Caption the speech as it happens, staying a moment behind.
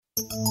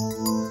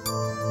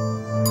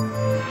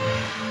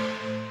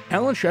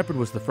Alan Shepard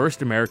was the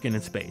first American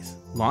in space,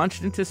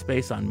 launched into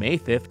space on May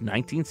 5,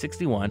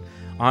 1961,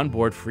 on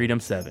board Freedom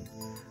 7.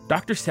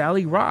 Dr.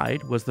 Sally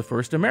Ride was the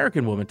first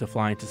American woman to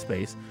fly into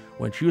space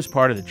when she was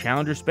part of the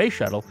Challenger space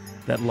shuttle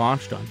that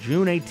launched on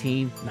June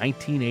 18,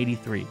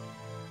 1983.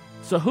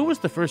 So who was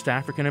the first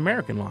African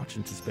American launched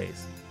into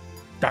space?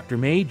 Dr.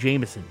 Mae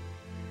Jemison.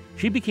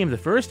 She became the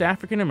first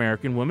African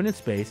American woman in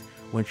space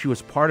when she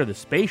was part of the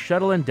space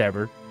shuttle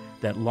Endeavour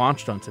that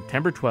launched on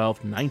September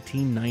 12,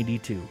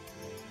 1992.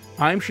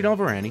 I'm Chanel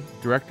Varani,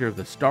 director of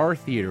the Star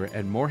Theater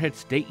at Morehead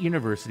State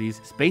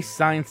University's Space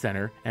Science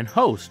Center and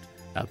host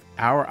of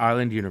Our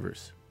Island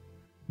Universe.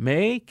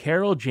 Mae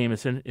Carol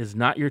Jemison is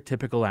not your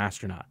typical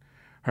astronaut.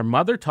 Her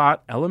mother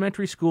taught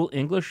elementary school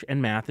English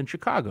and math in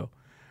Chicago.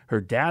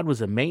 Her dad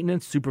was a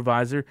maintenance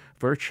supervisor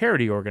for a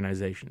charity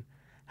organization.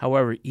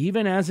 However,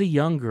 even as a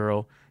young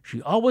girl,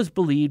 she always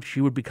believed she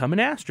would become an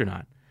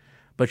astronaut.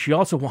 But she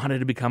also wanted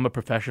to become a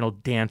professional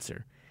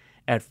dancer.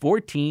 At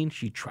 14,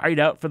 she tried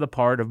out for the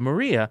part of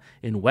Maria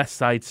in West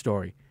Side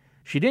Story.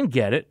 She didn't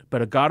get it,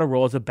 but got a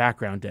role as a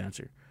background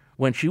dancer.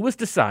 When she was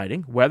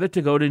deciding whether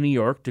to go to New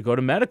York to go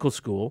to medical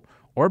school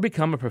or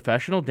become a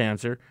professional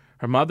dancer,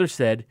 her mother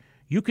said,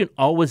 "You can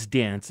always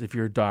dance if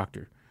you're a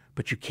doctor,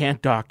 but you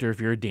can't doctor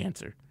if you're a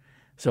dancer."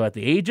 So at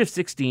the age of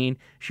 16,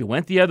 she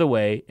went the other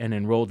way and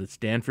enrolled at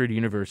Stanford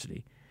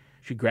University.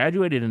 She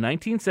graduated in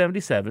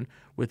 1977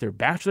 with her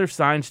Bachelor of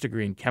Science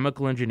degree in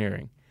Chemical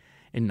Engineering.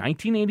 In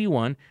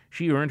 1981,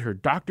 she earned her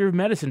Doctor of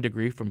Medicine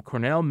degree from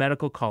Cornell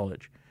Medical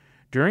College.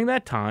 During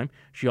that time,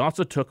 she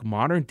also took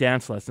modern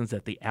dance lessons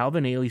at the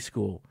Alvin Ailey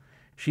School.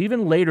 She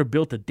even later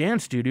built a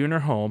dance studio in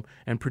her home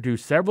and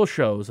produced several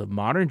shows of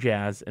modern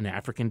jazz and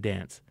African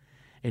dance.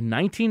 In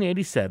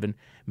 1987,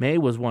 Mae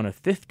was one of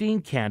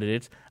 15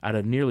 candidates out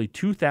of nearly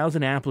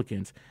 2,000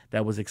 applicants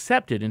that was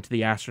accepted into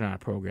the astronaut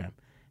program.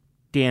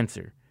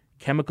 Dancer,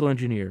 chemical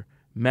engineer,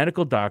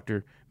 medical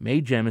doctor, Mae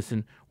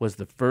Jemison was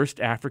the first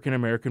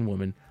African-American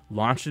woman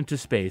launched into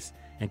space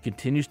and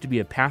continues to be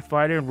a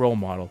pathfinder and role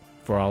model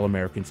for all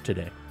Americans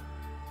today.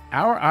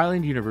 Our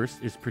Island Universe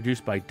is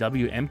produced by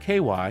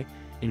WMKY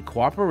in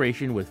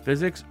cooperation with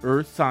Physics,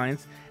 Earth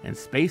Science, and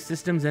Space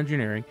Systems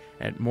Engineering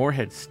at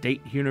Morehead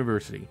State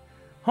University,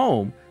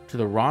 home to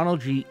the Ronald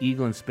G.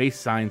 Eaglin Space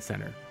Science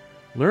Center.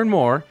 Learn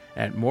more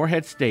at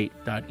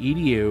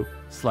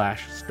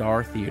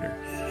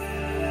moreheadstate.edu/startheater.